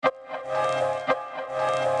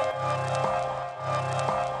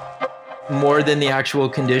more than the actual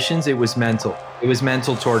conditions, it was mental. It was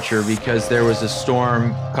mental torture because there was a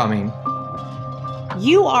storm coming.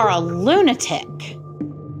 You are a lunatic.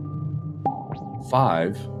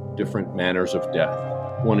 5 different manners of death.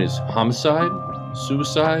 One is homicide,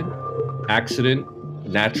 suicide, accident,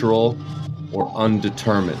 natural, or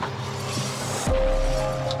undetermined.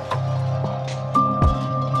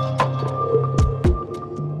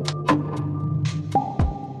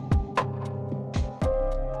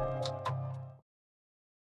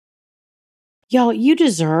 Y'all, you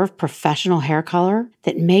deserve professional hair color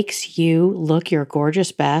that makes you look your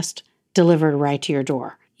gorgeous best delivered right to your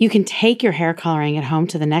door. You can take your hair coloring at home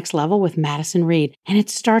to the next level with Madison Reed, and it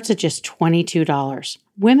starts at just $22.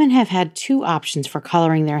 Women have had 2 options for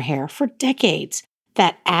coloring their hair for decades.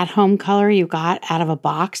 That at-home color you got out of a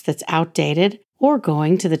box that's outdated, or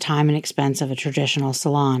going to the time and expense of a traditional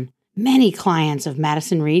salon. Many clients of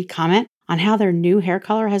Madison Reed comment on how their new hair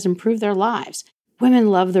color has improved their lives. Women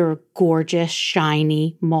love their gorgeous,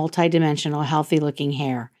 shiny, multi-dimensional, healthy-looking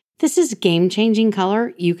hair. This is game-changing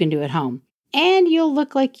color you can do at home. And you'll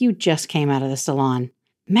look like you just came out of the salon.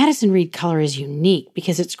 Madison Reed color is unique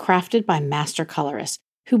because it's crafted by master colorists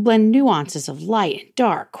who blend nuances of light and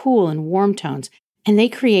dark, cool and warm tones, and they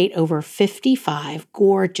create over 55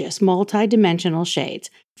 gorgeous multi-dimensional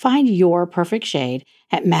shades. Find your perfect shade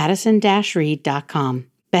at madison-reed.com.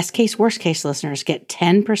 Best case, worst case listeners get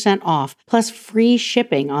 10% off plus free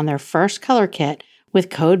shipping on their first color kit with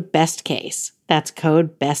code BESTCASE. That's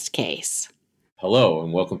code BESTCASE. Hello,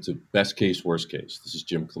 and welcome to Best Case, Worst Case. This is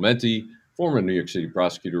Jim Clemente, former New York City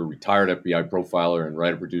prosecutor, retired FBI profiler, and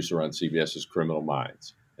writer-producer on CBS's Criminal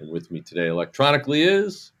Minds. And with me today electronically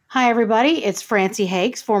is... Hi, everybody. It's Francie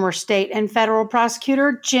Hakes, former state and federal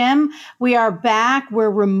prosecutor. Jim, we are back. We're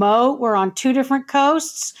remote. We're on 2 different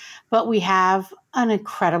coasts, but we have an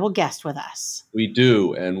incredible guest with us. We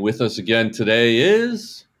do, and with us again today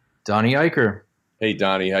is... Donnie Eicher. Hey,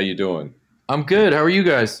 Donnie, how you doing? I'm good. How are you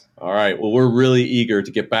guys? All right. Well, we're really eager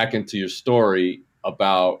to get back into your story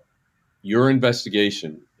about your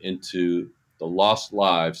investigation into the lost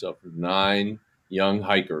lives of 9 young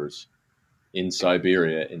hikers in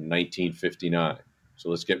Siberia in 1959. So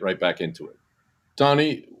let's get right back into it.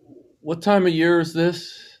 Donnie, what time of year is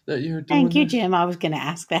this that you're doing? Thank you, Jim. I was going to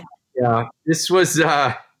ask that. Yeah, this was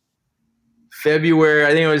February.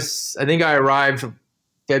 I think I arrived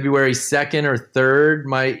February 2nd or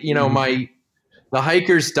 3rd. The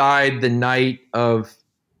hikers died the night of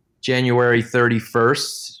January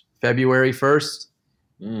 31st, February 1st.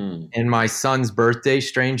 And my son's birthday,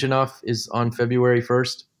 strange enough, is on February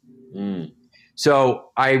 1st. So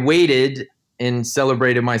I waited and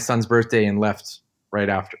celebrated my son's birthday and left right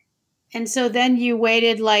after. And so then you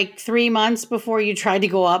waited like 3 months before you tried to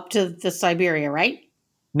go up to the Siberia, right?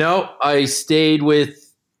 No, I stayed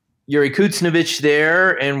with Yuri Kutsnovich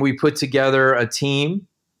there, and we put together a team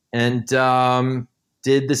and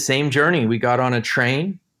did the same journey. We got on a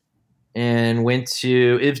train and went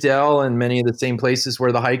to Ivdel and many of the same places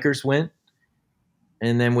where the hikers went.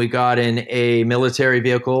 And then we got in a military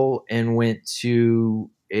vehicle and went to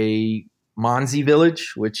a Mansi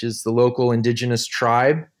village, which is the local indigenous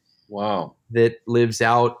tribe. Wow. That lives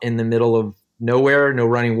out in the middle of nowhere, no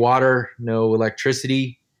running water, no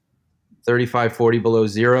electricity, 35, 40 below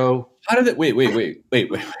zero. How did it, wait.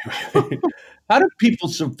 How do people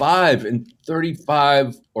survive in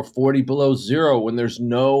 35 or 40 below zero when there's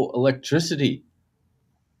no electricity?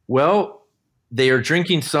 Well, they are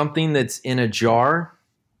drinking something that's in a jar.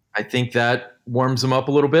 I think that warms them up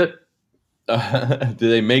a little bit. Do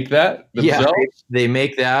they make that themselves? Yeah, they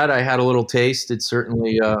make that. I had a little taste. It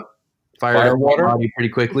certainly fired up my body pretty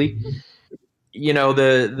quickly. You know,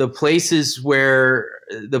 the places where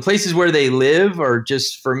they live are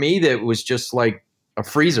just, for me, that was just like a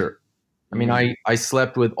freezer. I mean, I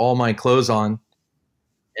slept with all my clothes on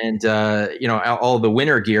and, all the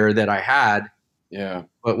winter gear that I had. Yeah.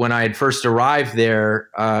 But when I had first arrived there,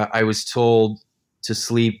 I was told to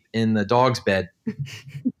sleep in the dog's bed.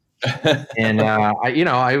 And,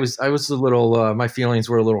 I was a little, my feelings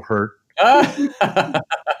were a little hurt. I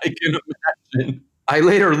can imagine. I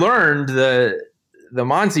later learned the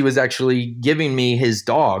Mansi was actually giving me his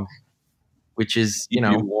dog, which is, keep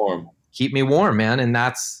you warm. Keep me warm, man. And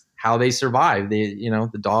that's how they survive.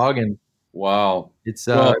 The dog. And wow. It's,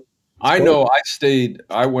 I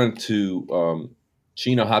went to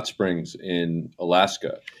Chena Hot Springs in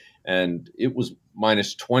Alaska, and it was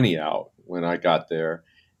minus 20 out when I got there.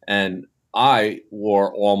 And I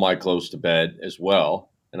wore all my clothes to bed as well.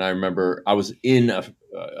 And I remember I was in a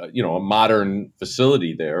modern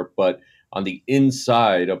facility there, but on the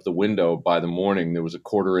inside of the window by the morning, there was a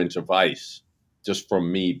 1/4 inch of ice. just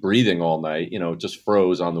from me breathing all night, just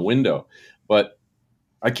froze on the window. But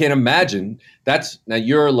I can't imagine now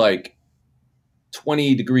you're like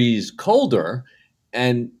 20 degrees colder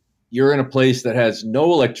and you're in a place that has no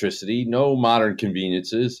electricity, no modern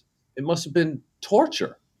conveniences. It must have been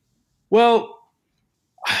torture. Well,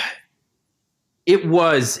 it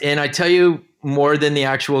was. And I tell you, more than the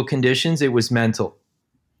actual conditions, it was mental.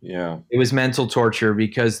 Yeah. It was mental torture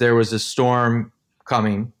because there was a storm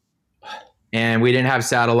coming and we didn't have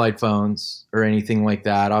satellite phones or anything like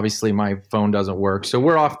that. Obviously, my phone doesn't work. So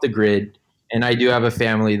we're off the grid. And I do have a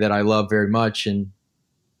family that I love very much. And,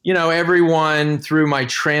 everyone through my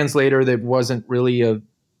translator that wasn't really a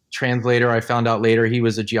translator, I found out later he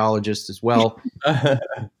was a geologist as well.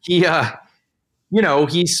 He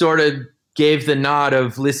sort of gave the nod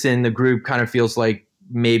of, listen, the group kind of feels like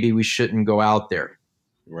maybe we shouldn't go out there.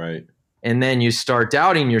 Right. And then you start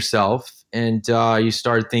doubting yourself and you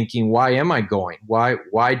start thinking, why am I going?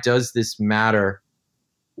 Why does this matter?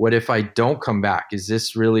 What if I don't come back? Is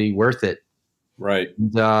this really worth it? Right.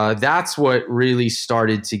 And, that's what really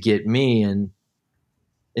started to get me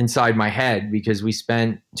inside my head, because we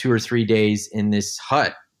spent 2 or 3 days in this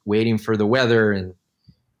hut waiting for the weather.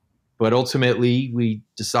 But ultimately we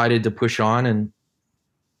decided to push on and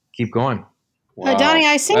keep going. Wow. Donnie,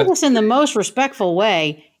 I say this in the most respectful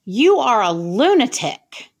way. You are a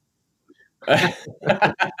lunatic.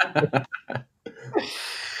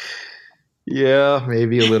 Yeah,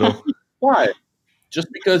 maybe a little. Why? Just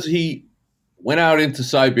because he went out into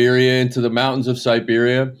Siberia, into the mountains of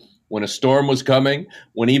Siberia, when a storm was coming,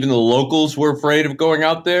 when even the locals were afraid of going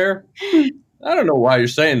out there? I don't know why you're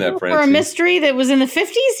saying that, Francie. For a mystery that was in the 50s?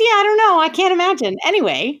 Yeah, I don't know. I can't imagine.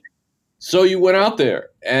 Anyway. So you went out there,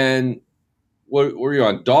 and were you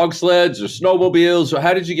on dog sleds or snowmobiles? Or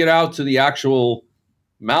how did you get out to the actual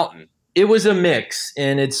mountain? It was a mix,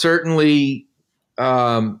 and it certainly,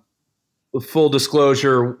 full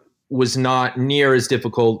disclosure, was not near as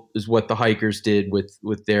difficult as what the hikers did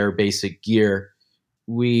with their basic gear.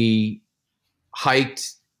 We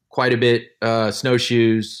hiked quite a bit,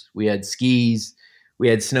 snowshoes. We had skis. We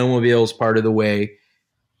had snowmobiles part of the way.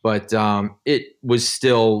 But it was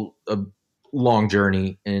still a long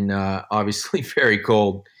journey and obviously very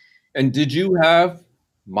cold. And did you have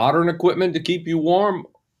modern equipment to keep you warm?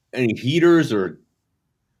 Any heaters or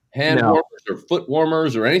hand warmers or foot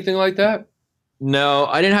warmers or anything like that? No,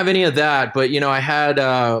 I didn't have any of that. But, I had,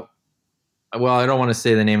 I don't want to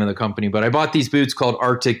say the name of the company, but I bought these boots called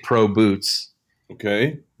Arctic Pro boots.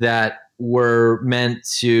 Okay. That were meant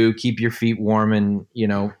to keep your feet warm and,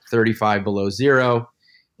 35 below zero.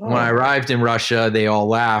 Oh. When I arrived in Russia, they all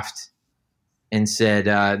laughed and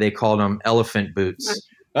said they called them elephant boots.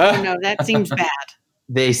 Oh, no, that seems bad.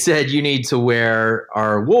 They said you need to wear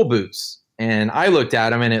our wool boots. And I looked at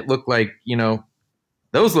them and it looked like,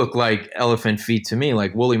 those look like elephant feet to me,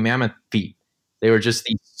 like woolly mammoth feet. They were just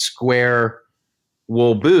these square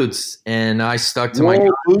wool boots. And I stuck to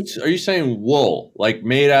wool boots? Are you saying wool, like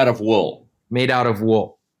made out of wool? Made out of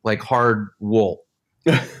wool, like hard wool.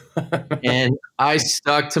 And I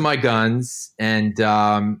stuck to my guns, and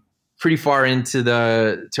pretty far into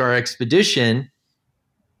our expedition,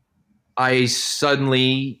 I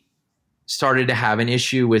suddenly started to have an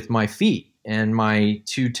issue with my feet, and my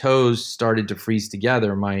 2 toes started to freeze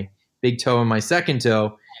together, my big toe and my second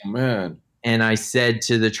toe. Oh, man. And I said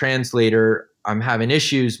to the translator, I'm having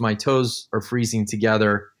issues. My toes are freezing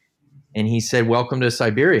together. And he said, welcome to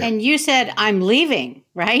Siberia. And you said, I'm leaving,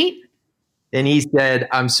 right? And he said,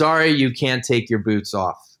 I'm sorry, you can't take your boots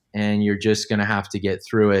off and you're just going to have to get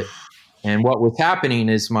through it. And what was happening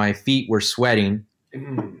is my feet were sweating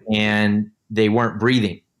and they weren't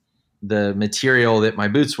breathing. The material that my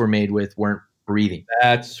boots were made with weren't breathing.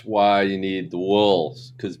 That's why you need the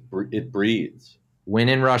wools, because it breathes. When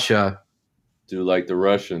in Russia. Do like the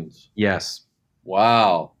Russians. Yes.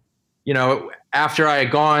 Wow. After I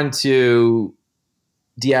had gone to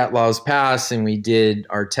Dyatlov Pass and we did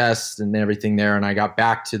our tests and everything there, and I got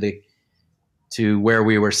back to where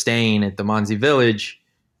we were staying at the Manzi village,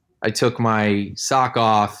 I took my sock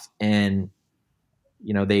off and,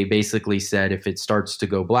 they basically said, if it starts to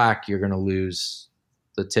go black, you're going to lose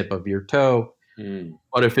the tip of your toe. Mm.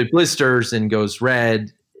 But if it blisters and goes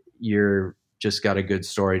red, you're just got a good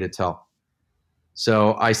story to tell.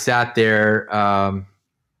 So I sat there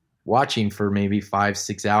watching for maybe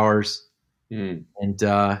 5-6 hours. Mm.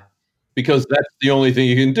 And because that's the only thing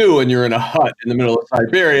you can do when you're in a hut in the middle of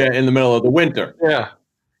Siberia in the middle of the winter. Yeah.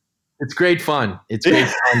 It's great fun. It's great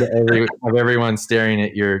fun to have everyone staring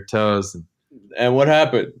at your toes. And what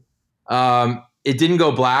happened? It didn't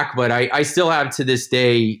go black, but I still have to this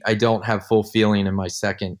day, I don't have full feeling in my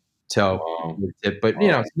second toe. Wow. But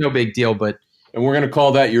it's no big deal. But and we're going to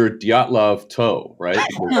call that your Dyatlov toe, right?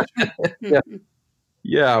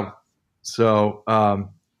 yeah. So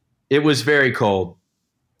it was very cold.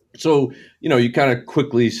 So, you kind of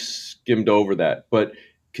quickly skimmed over that, but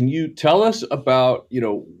can you tell us about,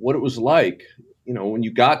 what it was like, when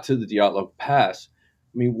you got to the Dyatlov Pass?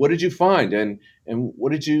 I mean, what did you find, and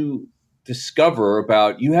what did you discover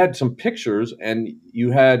about? You had some pictures, and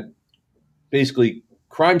you had basically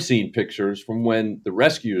crime scene pictures from when the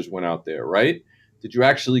rescuers went out there, right? Did you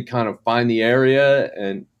actually kind of find the area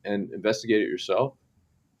and investigate it yourself?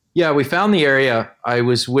 Yeah, we found the area. I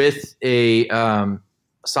was with a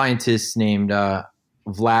scientist named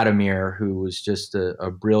Vladimir, who was just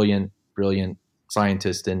a brilliant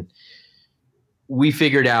scientist. And we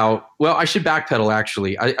figured out, well, I should backpedal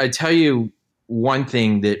actually. I tell you one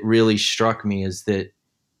thing that really struck me is that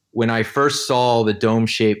when I first saw the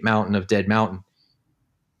dome-shaped mountain of Dead Mountain,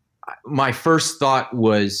 my first thought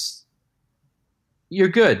was, you're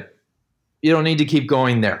good. You don't need to keep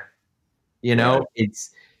going there. Right.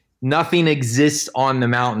 It's nothing exists on the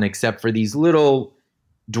mountain except for these little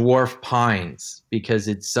dwarf pines because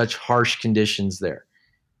it's such harsh conditions there.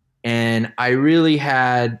 And I really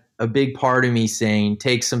had a big part of me saying,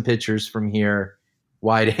 take some pictures from here,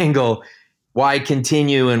 wide angle, why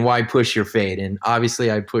continue and why push your fate? And obviously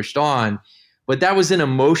I pushed on, but that was an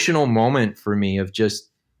emotional moment for me of just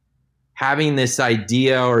having this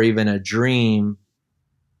idea or even a dream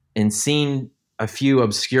and seeing a few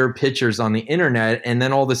obscure pictures on the internet. And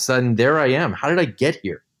then all of a sudden there I am. How did I get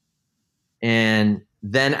here? And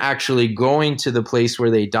then actually going to the place where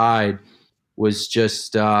they died was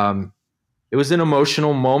just, it was an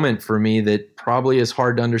emotional moment for me that probably is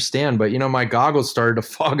hard to understand. But, my goggles started to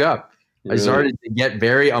fog up. Really? I started to get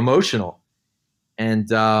very emotional.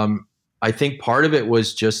 And I think part of it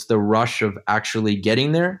was just the rush of actually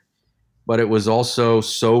getting there. But it was also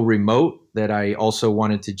so remote that I also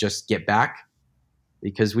wanted to just get back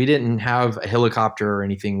because we didn't have a helicopter or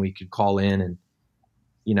anything we could call in. And,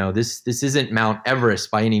 this isn't Mount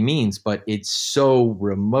Everest by any means, but it's so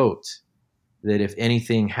remote that if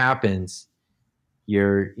anything happens,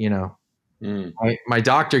 you're, my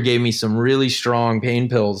doctor gave me some really strong pain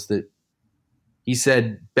pills that he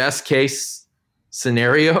said, best case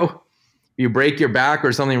scenario, you break your back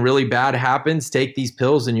or something really bad happens, take these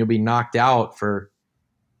pills and you'll be knocked out for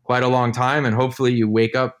quite a long time. And hopefully you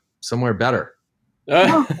wake up somewhere better.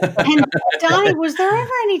 And Donnie, was there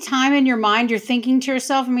ever any time in your mind you're thinking to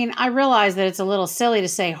yourself, I mean, I realize that it's a little silly to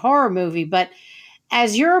say horror movie, but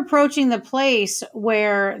as you're approaching the place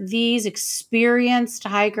where these experienced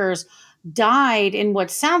hikers died in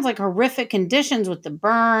what sounds like horrific conditions with the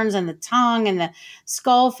burns and the tongue and the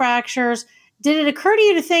skull fractures, did it occur to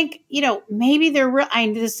you to think, maybe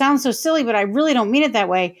this sounds so silly, but I really don't mean it that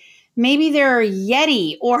way. Maybe there are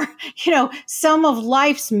Yeti or, some of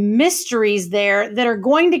life's mysteries there that are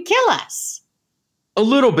going to kill us? A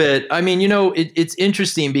little bit. I mean, it's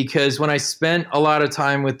interesting because when I spent a lot of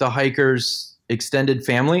time with the hikers' extended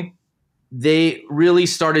family, they really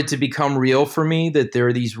started to become real for me, that there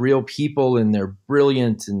are these real people and they're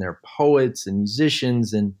brilliant and they're poets and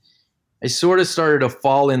musicians. And I sort of started to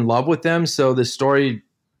fall in love with them. So the story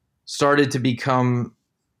started to become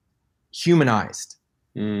humanized.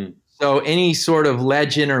 So any sort of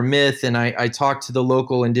legend or myth, and I talked to the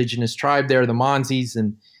local indigenous tribe there, the Monzis,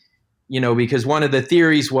 and, because one of the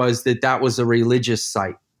theories was that was a religious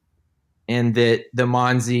site and that the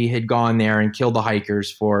Monzi had gone there and killed the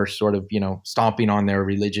hikers for sort of, stomping on their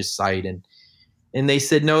religious site. And they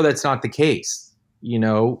said, no, that's not the case.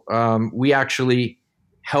 We actually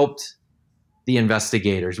helped the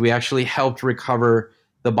investigators. We actually helped recover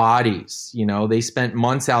the bodies. They spent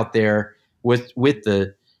months out there with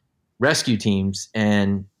the rescue teams,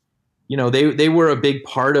 and they were a big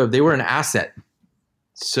part of. They were an asset.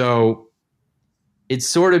 So it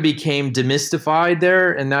sort of became demystified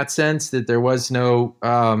there in that sense that there was no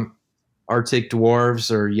Arctic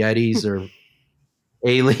dwarves or Yetis or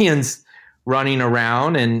aliens running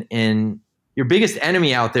around, and your biggest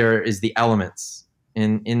enemy out there is the elements.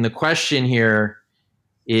 And the question here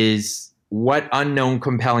is, what unknown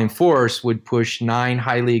compelling force would push 9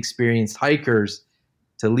 highly experienced hikers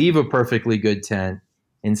to leave a perfectly good tent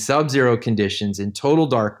in sub-zero conditions in total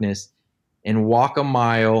darkness and walk a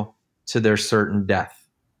mile to their certain death?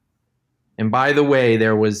 And by the way,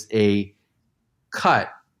 there was a cut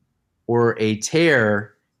or a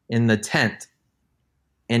tear in the tent,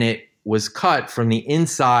 and it was cut from the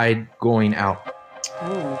inside going out.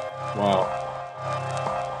 Oh. Wow.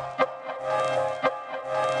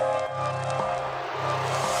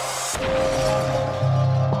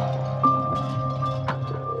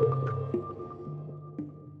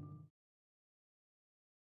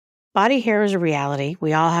 Body hair is a reality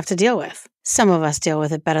we all have to deal with. Some of us deal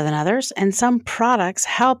with it better than others, and some products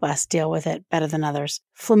help us deal with it better than others.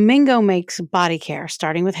 Flamingo makes body care,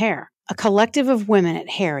 starting with hair. A collective of women at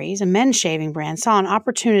Harry's, a men's shaving brand, saw an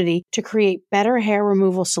opportunity to create better hair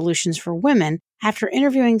removal solutions for women after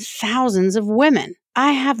interviewing thousands of women.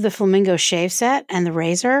 I have the Flamingo shave set and the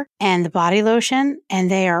razor and the body lotion, and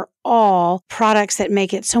they are all products that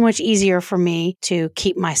make it so much easier for me to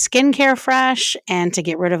keep my skincare fresh and to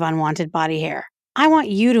get rid of unwanted body hair. I want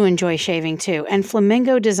you to enjoy shaving too, and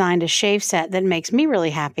Flamingo designed a shave set that makes me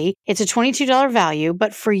really happy. It's a $22 value,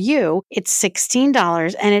 but for you, it's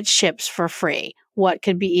 $16 and it ships for free. What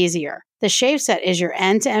could be easier? The shave set is your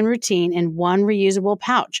end-to-end routine in one reusable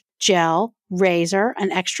pouch. Gel, razor,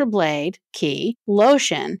 an extra blade, key,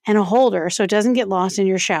 lotion, and a holder so it doesn't get lost in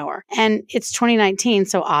your shower. And it's 2019,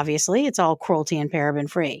 so obviously it's all cruelty and paraben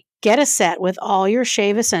free. Get a set with all your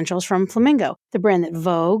shave essentials from Flamingo, the brand that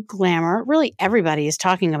Vogue, Glamour, really everybody is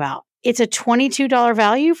talking about. It's a $22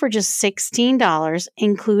 value for just $16,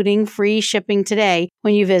 including free shipping today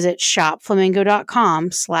when you visit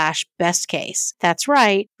shopflamingo.com/bestcase. That's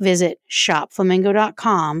right. Visit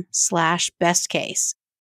shopflamingo.com/bestcase.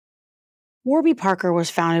 Warby Parker was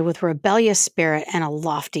founded with rebellious spirit and a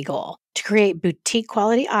lofty goal to create boutique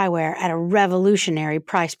quality eyewear at a revolutionary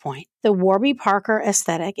price point. The Warby Parker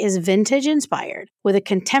aesthetic is vintage inspired with a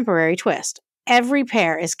contemporary twist. Every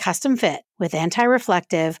pair is custom fit with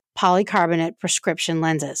anti-reflective polycarbonate prescription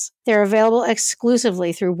lenses. They're available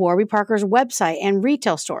exclusively through Warby Parker's website and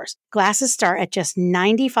retail stores. Glasses start at just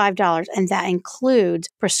 $95, and that includes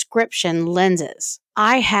prescription lenses.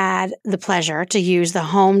 I had the pleasure to use the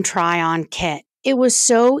home try-on kit. It was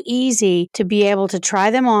so easy to be able to try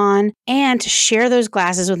them on and to share those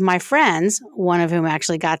glasses with my friends, one of whom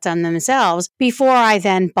actually got them themselves, before I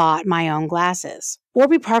then bought my own glasses.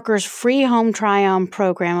 Warby Parker's free home try-on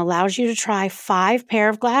program allows you to try 5 pair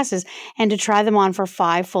of glasses and to try them on for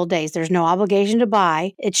 5 full days. There's no obligation to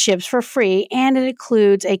buy. It ships for free, and it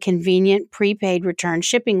includes a convenient prepaid return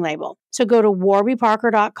shipping label. So go to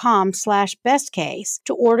warbyparker.com/bestcase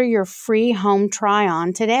to order your free home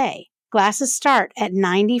try-on today. Glasses start at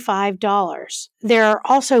 $95. There are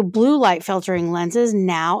also blue light filtering lenses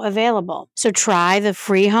now available. So try the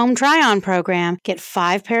free home try-on program. Get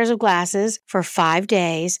 5 pairs of glasses for 5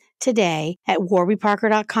 days today at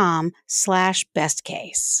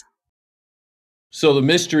warbyparker.com/bestcase. So the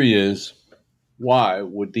mystery is, why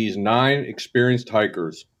would these 9 experienced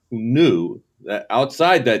hikers who knew that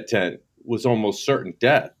outside that tent was almost certain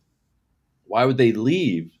death, why would they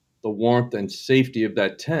leave the warmth and safety of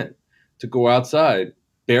that tent to go outside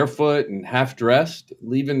barefoot and half dressed,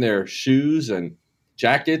 leaving their shoes and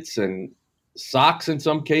jackets and socks in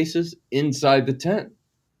some cases inside the tent?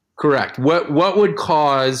 Correct. What would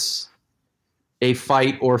cause a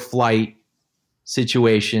fight or flight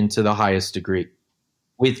situation to the highest degree?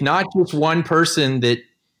 With not just one person that,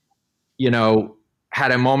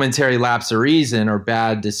 had a momentary lapse of reason or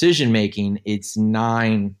bad decision making, it's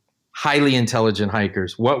 9 highly intelligent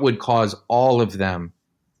hikers. What would cause all of them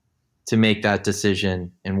to make that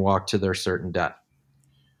decision and walk to their certain death?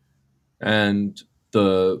 And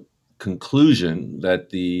the conclusion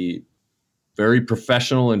that the very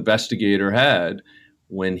professional investigator had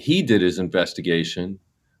when he did his investigation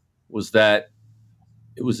was that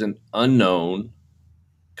it was an unknown,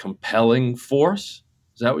 compelling force.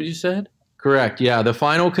 Is that what you said? Correct. Yeah. The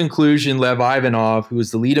final conclusion, Lev Ivanov, who was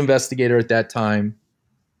the lead investigator at that time,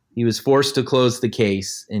 he was forced to close the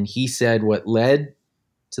case. And he said what led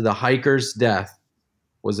to the hiker's death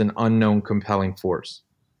was an unknown compelling force.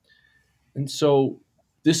 And so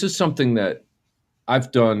this is something that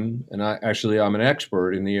I've done, and I'm an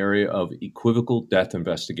expert in the area of equivocal death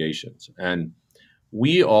investigations. And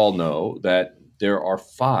we all know that there are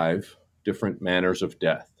 5 different manners of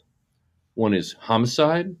death. One is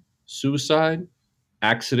homicide, suicide,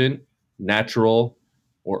 accident, natural,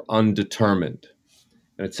 or undetermined.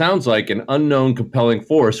 And it sounds like an unknown compelling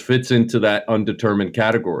force fits into that undetermined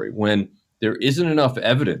category when there isn't enough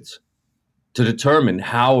evidence to determine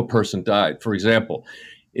how a person died. For example,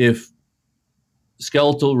 if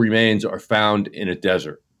skeletal remains are found in a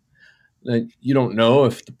desert, then you don't know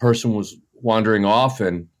if the person was wandering off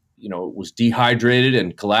and was dehydrated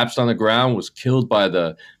and collapsed on the ground, was killed by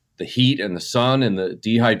the heat and the sun and the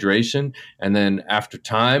dehydration, and then after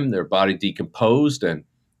time their body decomposed and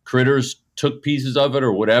critters took pieces of it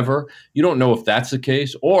or whatever. You don't know if that's the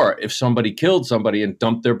case, or if somebody killed somebody and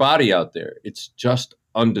dumped their body out there. It's just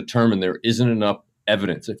undetermined. There isn't enough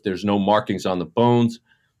evidence. If there's no markings on the bones,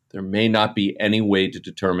 there may not be any way to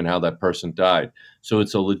determine how that person died. So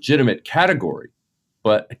it's a legitimate category.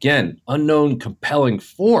 But again, unknown compelling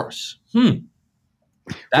force.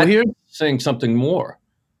 That's saying something more.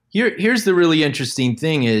 Here's the really interesting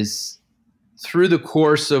thing is through the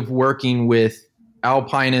course of working with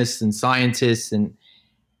alpinists and scientists and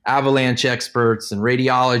avalanche experts and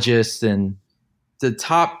radiologists and the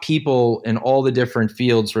top people in all the different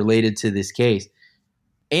fields related to this case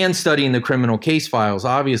and studying the criminal case files,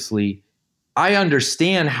 obviously, I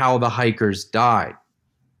understand how the hikers died.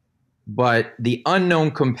 But the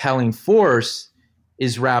unknown compelling force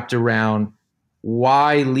is wrapped around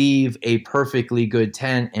why leave a perfectly good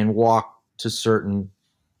tent and walk to certain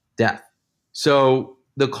death. So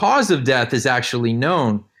the cause of death is actually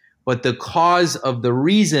known, but the cause of the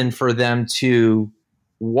reason for them to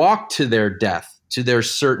walk to their death, to their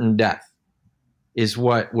certain death, is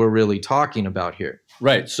what we're really talking about here.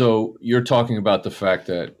 Right. So you're talking about the fact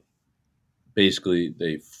that basically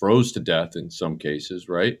they froze to death in some cases,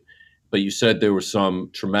 right? But you said there were some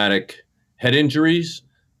traumatic head injuries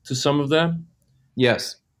to some of them?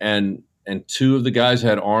 Yes. And two of the guys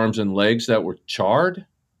had arms and legs that were charred?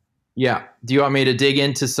 Yeah. Do you want me to dig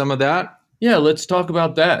into some of that? Yeah, let's talk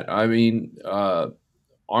about that. I mean,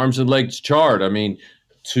 arms and legs charred. I mean,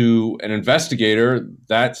 to an investigator,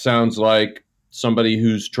 that sounds like somebody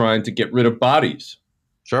who's trying to get rid of bodies.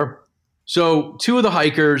 Sure. So two of the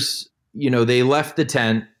hikers, they left the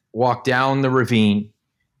tent, walked down the ravine,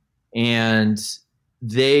 and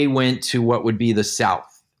they went to what would be the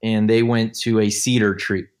south, and they went to a cedar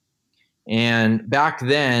tree. And back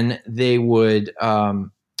then, they would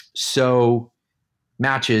sew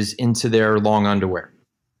matches into their long underwear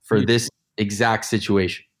for this exact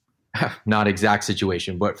situation. Not exact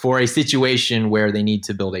situation, but for a situation where they need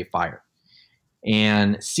to build a fire.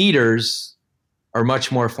 And cedars are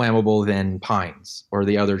much more flammable than pines or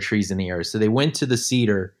the other trees in the area. So they went to the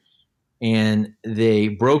cedar and they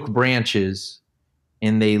broke branches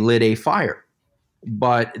and they lit a fire.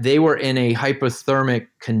 But they were in a hypothermic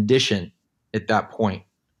condition at that point.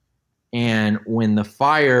 And when the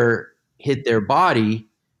fire hit their body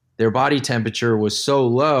temperature was so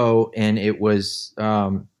low and it was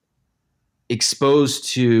exposed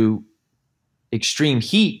to extreme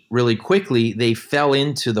heat really quickly, they fell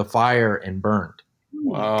into the fire and burned.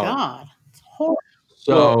 Oh my God. It's horrible.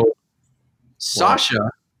 So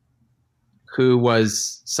Sasha, who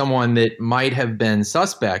was someone that might have been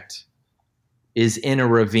suspect, is in a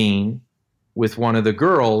ravine with one of the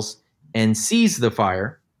girls and sees the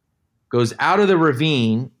fire, goes out of the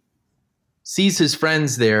ravine, sees his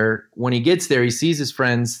friends there. When he gets there, he sees his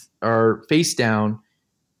friends are face down,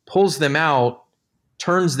 pulls them out,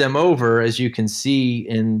 turns them over, as you can see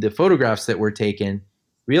in the photographs that were taken,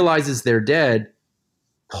 realizes they're dead,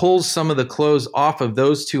 pulls some of the clothes off of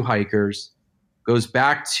those two hikers, goes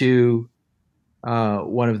back to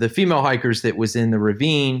one of the female hikers that was in the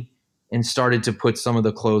ravine and started to put some of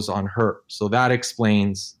the clothes on her. So that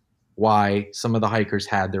explains why some of the hikers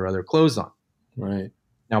had their other clothes on. Right.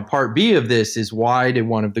 Now, part B of this is why did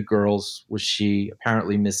one of the girls, was she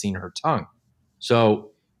apparently missing her tongue? So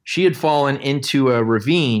she had fallen into a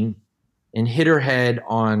ravine and hit her head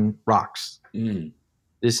on rocks.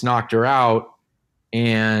 This knocked her out.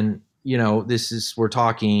 And, we're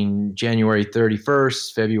talking January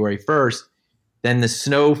 31st, February 1st. Then the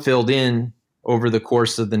snow filled in over the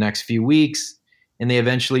course of the next few weeks, and they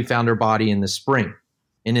eventually found her body in the spring.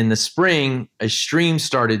 And in the spring, a stream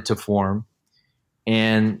started to form,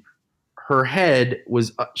 and her head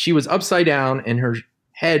she was upside down, and her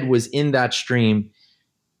head was in that stream,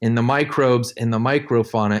 and the microbes and the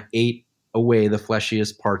microfauna ate away the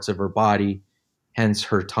fleshiest parts of her body, hence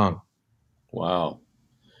her tongue. Wow.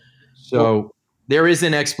 So there is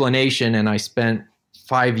an explanation, and I spent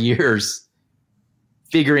 5 years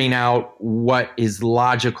figuring out what is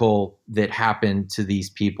logical that happened to these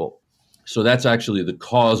people. So that's actually the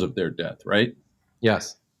cause of their death, right?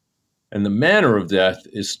 Yes. And the manner of death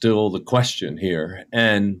is still the question here.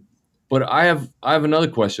 But I have another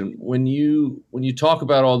question. When you talk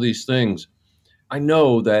about all these things, I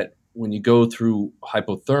know that when you go through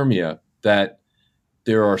hypothermia, that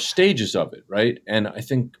there are stages of it, right? And I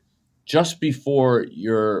think just before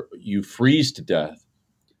you freeze to death,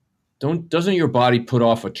 doesn't your body put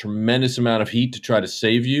off a tremendous amount of heat to try to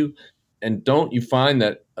save you? And don't you find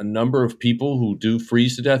that a number of people who do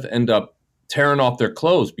freeze to death end up tearing off their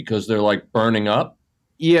clothes because they're like burning up?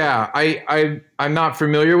 Yeah, I'm not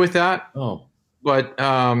familiar with that. Oh. But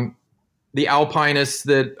the alpinists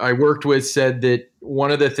that I worked with said that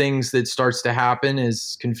one of the things that starts to happen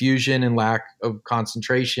is confusion and lack of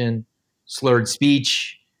concentration, slurred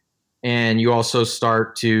speech, and you also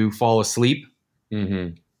start to fall asleep.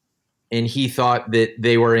 Mm-hmm. And he thought that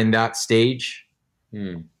they were in that stage.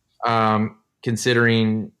 Hmm.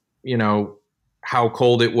 Considering, how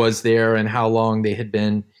cold it was there and how long they had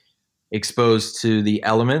been exposed to the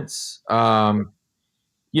elements.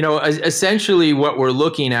 Essentially what we're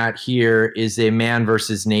looking at here is a man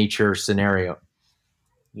versus nature scenario.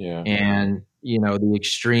 Yeah. And, the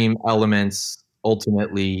extreme elements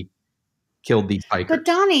ultimately killed these hikers. But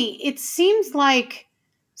Donnie, it seems like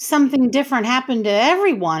something different happened to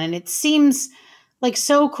everyone, and it seems like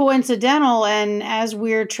so coincidental. And as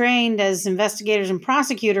we're trained as investigators and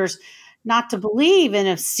prosecutors, not to believe in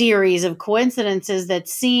a series of coincidences that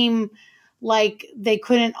seem like they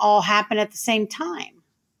couldn't all happen at the same time.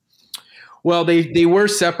 Well, they were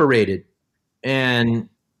separated, and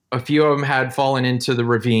a few of them had fallen into the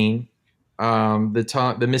ravine.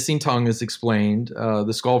 The missing tongue is explained.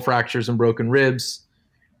 The skull fractures and broken ribs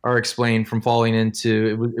are explained from falling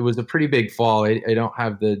into. It was a pretty big fall. I don't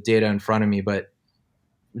have the data in front of me, but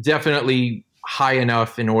definitely high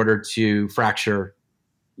enough in order to fracture,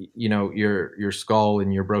 your skull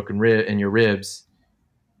and your broken rib and your ribs.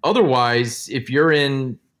 Otherwise, if you're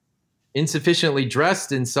insufficiently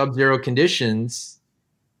dressed in sub-zero conditions,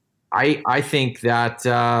 I think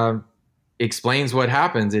that explains what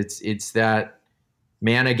happens. It's that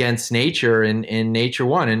man against nature and nature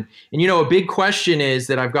won. And a big question is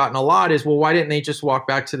that I've gotten a lot is, well, why didn't they just walk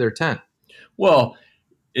back to their tent? Well,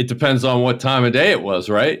 it depends on what time of day it was,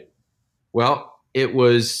 right? Well, it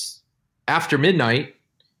was after midnight,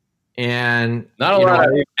 and not a lot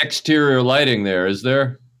of exterior lighting there, is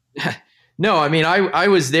there? No, I mean, I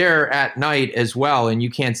was there at night as well, and you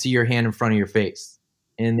can't see your hand in front of your face.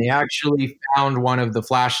 And they actually found one of the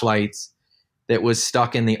flashlights that was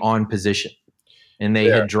stuck in the on position, and they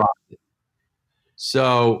had dropped it.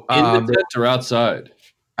 So in the tent or outside?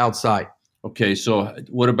 Outside. Okay, so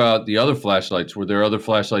what about the other flashlights? Were there other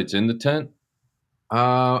flashlights in the tent?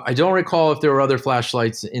 I don't recall if there were other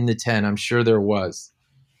flashlights in the tent. I'm sure there was.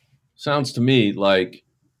 Sounds to me like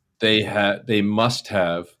they must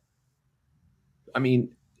have. I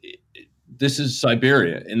mean, this is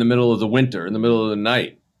Siberia in the middle of the winter, in the middle of the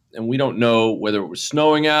night, and we don't know whether it was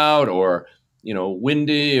snowing out or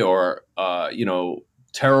windy or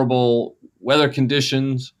terrible weather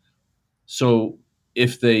conditions. So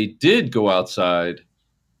if they did go outside,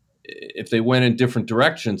 if they went in different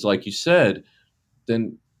directions, like you said,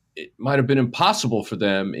 then it might have been impossible for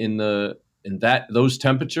them in those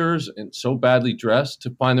temperatures and so badly dressed to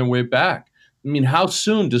find their way back. I mean, how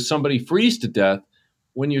soon does somebody freeze to death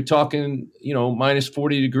when you're talking, minus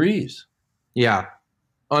 40 degrees? Yeah,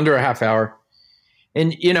 under a half hour.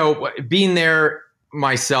 And, being there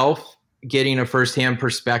myself, getting a firsthand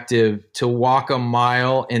perspective, to walk a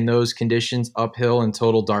mile in those conditions uphill in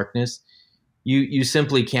total darkness, you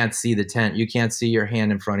simply can't see the tent. You can't see your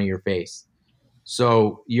hand in front of your face.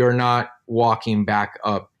 So you're not walking back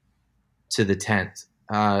up to the tent.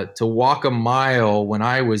 To walk a mile when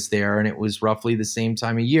I was there, and it was roughly the same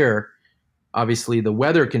time of year, obviously the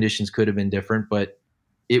weather conditions could have been different, but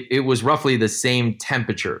it was roughly the same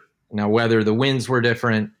temperature. Now, whether the winds were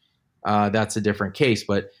different, that's a different case,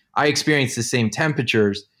 but I experienced the same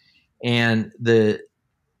temperatures. And the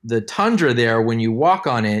tundra there, when you walk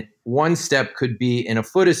on it, one step could be in a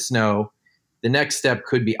foot of snow, the next step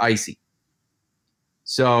could be icy.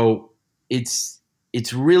 So it's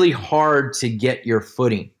really hard to get your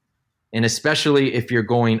footing. And especially if you're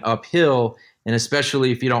going uphill, and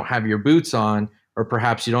especially if you don't have your boots on, or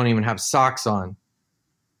perhaps you don't even have socks on,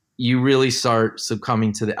 you really start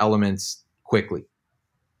succumbing to the elements quickly.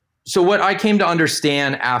 So what I came to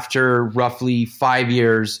understand after roughly 5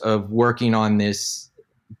 years of working on this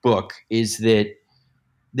book is that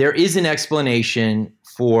there is an explanation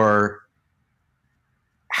for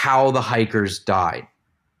how the hikers died.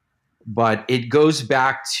 But it goes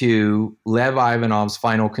back to Lev Ivanov's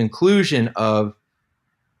final conclusion of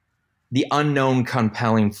the unknown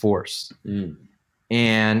compelling force. Mm.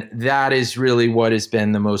 And that is really what has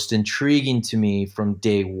been the most intriguing to me from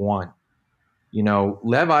day one.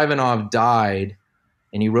 Lev Ivanov died,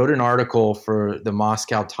 and he wrote an article for the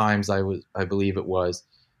Moscow Times, I believe it was,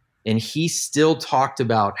 and he still talked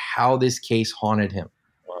about how this case haunted him.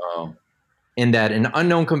 Wow. And that an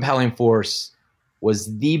unknown compelling force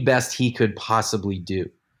was the best he could possibly do.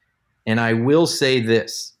 And I will say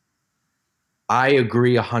this, I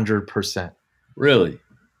agree 100%. Really?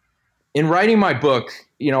 In writing my book,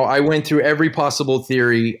 I went through every possible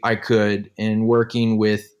theory I could in working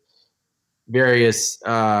with various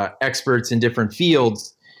experts in different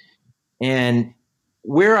fields. And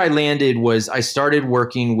where I landed was I started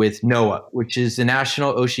working with NOAA, which is the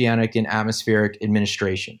National Oceanic and Atmospheric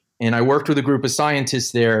Administration. And I worked with a group of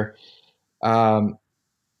scientists there who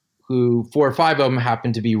who 4 or 5 of them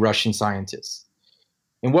happened to be Russian scientists.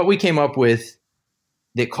 And what we came up with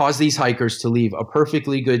that caused these hikers to leave a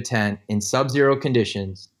perfectly good tent in sub-zero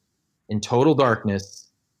conditions, in total darkness,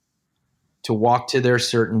 to walk to their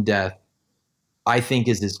certain death, I think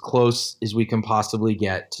is as close as we can possibly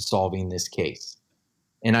get to solving this case.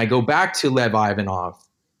 And I go back to Lev Ivanov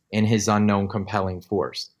and his unknown compelling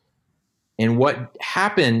force. And what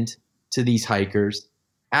happened to these hikers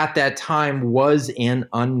at that time was an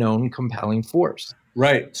unknown compelling force.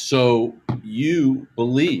 Right. So you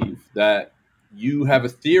believe that you have a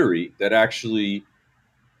theory that actually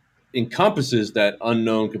encompasses that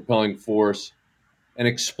unknown compelling force and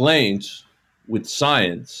explains with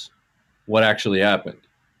science what actually happened.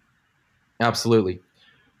 Absolutely.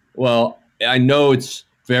 Well, I know it's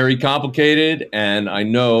very complicated, and I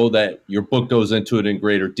know that your book goes into it in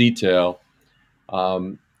greater detail.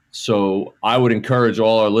 So I would encourage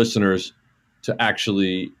all our listeners to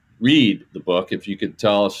actually read the book. If you could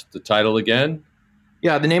tell us the title again.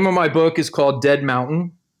 Yeah, the name of my book is called Dead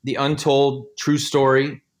Mountain, The Untold True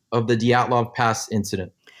Story of the Dyatlov Pass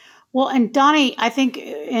Incident. Well, and Donnie, I think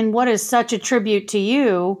in what is such a tribute to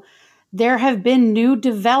you, there have been new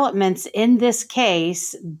developments in this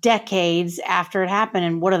case decades after it happened.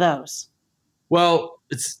 And what are those? Well,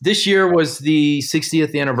 this year was the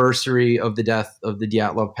 60th anniversary of the death of the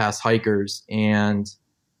Dyatlov Pass hikers, and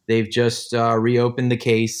they've just reopened the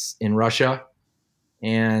case in Russia,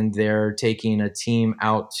 and they're taking a team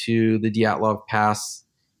out to the Dyatlov Pass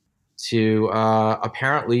to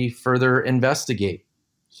apparently further investigate.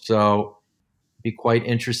 So be quite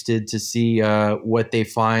interested to see what they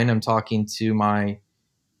find. I'm talking to my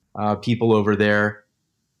people over there,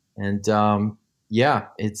 and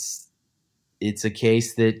it's a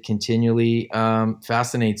case that continually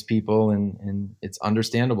fascinates people, and it's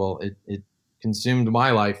understandable. It consumed my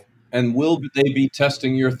life. And will they be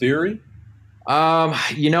testing your theory?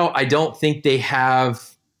 I don't think they have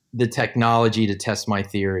the technology to test my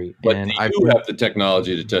theory. But and you have the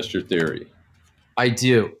technology to test your theory. I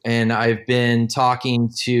do. And I've been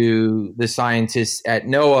talking to the scientists at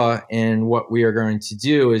NOAA, and what we are going to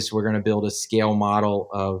do is we're going to build a scale model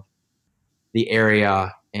of the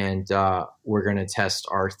area, and we're going to test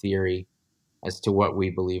our theory as to what we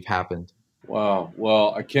believe happened. Wow.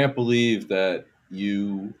 Well, I can't believe that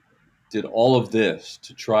you did all of this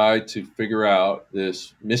to try to figure out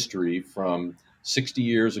this mystery from 60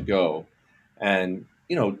 years ago, and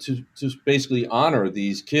to basically honor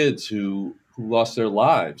these kids who lost their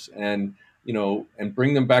lives, and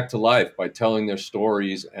bring them back to life by telling their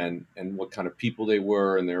stories and what kind of people they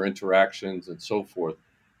were and their interactions and so forth.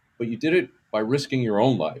 But you did it by risking your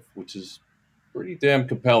own life, which is pretty damn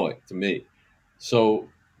compelling to me. So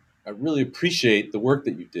I really appreciate the work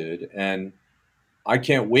that you did, and I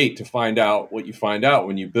can't wait to find out what you find out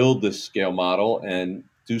when you build this scale model and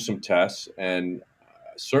do some tests. And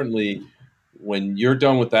certainly when you're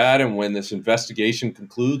done with that and when this investigation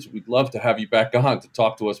concludes, we'd love to have you back on to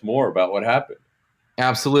talk to us more about what happened.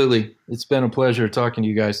 Absolutely. It's been a pleasure talking to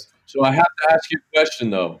you guys. So I have to ask you a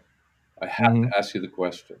question, though. I have to ask you the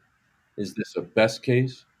question. Is this a best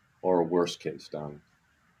case or a worst case, Don,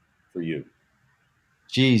 for you?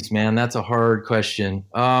 Geez, man, that's a hard question.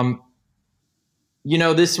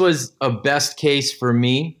 This was a best case for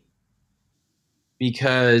me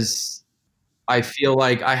because I feel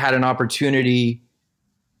like I had an opportunity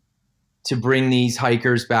to bring these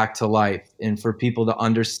hikers back to life, and for people to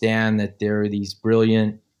understand that there are these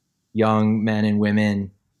brilliant young men and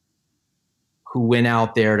women who went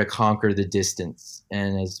out there to conquer the distance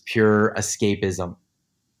and as pure escapism.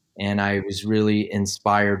 And I was really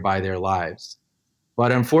inspired by their lives.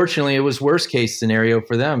 But unfortunately, it was worst case scenario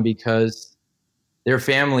for them because their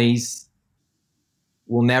families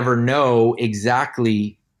will never know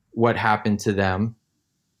exactly what happened to them.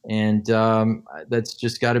 And that's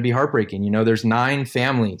just got to be heartbreaking. There's 9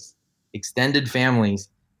 families, extended families,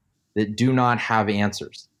 that do not have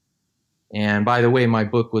answers. And by the way, my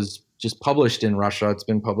book was just published in Russia. It's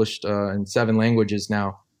been published in 7 languages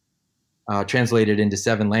now, translated into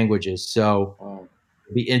 7 languages. So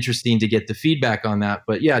it'll be interesting to get the feedback on that.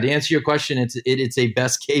 But yeah, to answer your question, it's a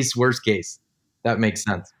best case, worst case. That makes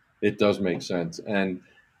sense. It does make sense. And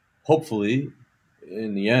hopefully,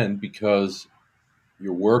 in the end, because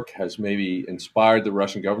your work has maybe inspired the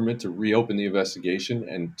Russian government to reopen the investigation,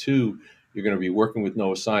 and 2, you're going to be working with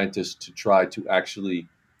NOAA scientists to try to actually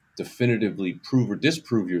definitively prove or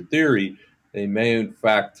disprove your theory, they may in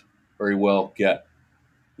fact very well get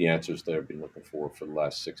the answers they've been looking for the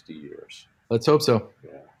last 60 years. Let's hope so.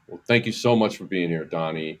 Yeah. Well, thank you so much for being here,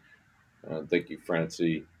 Donnie. Thank you,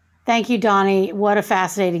 Francie. Thank you, Donnie. What a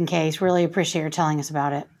fascinating case. Really appreciate your telling us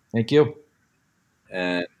about it. Thank you.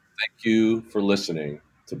 And thank you for listening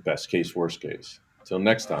to Best Case, Worst Case. Till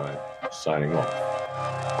next time, signing off.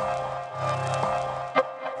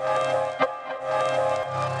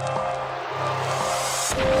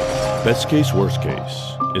 Best Case, Worst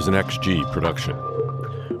Case is an XG production.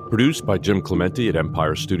 Produced by Jim Clementi at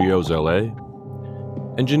Empire Studios, LA.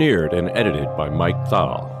 Engineered and edited by Mike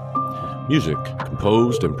Thal. Music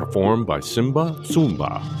composed and performed by Simba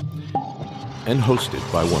Sumba. And hosted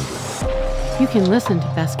by Wonder. You can listen to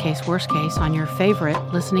Best Case, Worst Case on your favorite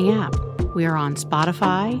listening app. We are on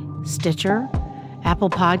Spotify, Stitcher, Apple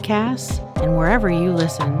Podcasts, and wherever you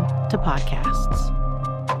listen to podcasts.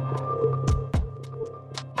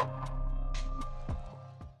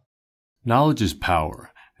 Knowledge is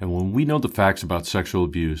power, and when we know the facts about sexual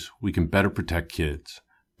abuse, we can better protect kids.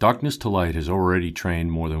 Darkness to Light has already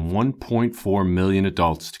trained more than 1.4 million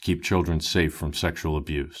adults to keep children safe from sexual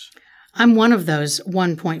abuse. I'm one of those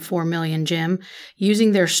 1.4 million, Jim.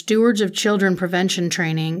 Using their Stewards of Children prevention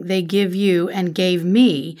training, they give you and gave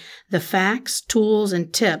me the facts, tools,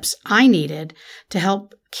 and tips I needed to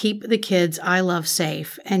help keep the kids I love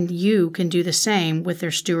safe, and you can do the same with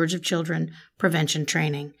their Stewards of Children prevention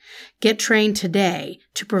training. Get trained today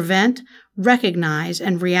to prevent, recognize,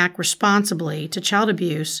 and react responsibly to child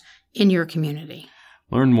abuse in your community.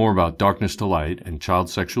 Learn more about Darkness to Light and child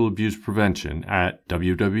sexual abuse prevention at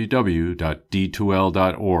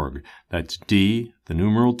www.d2l.org. That's D, the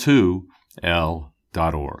numeral 2,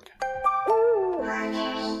 L.org.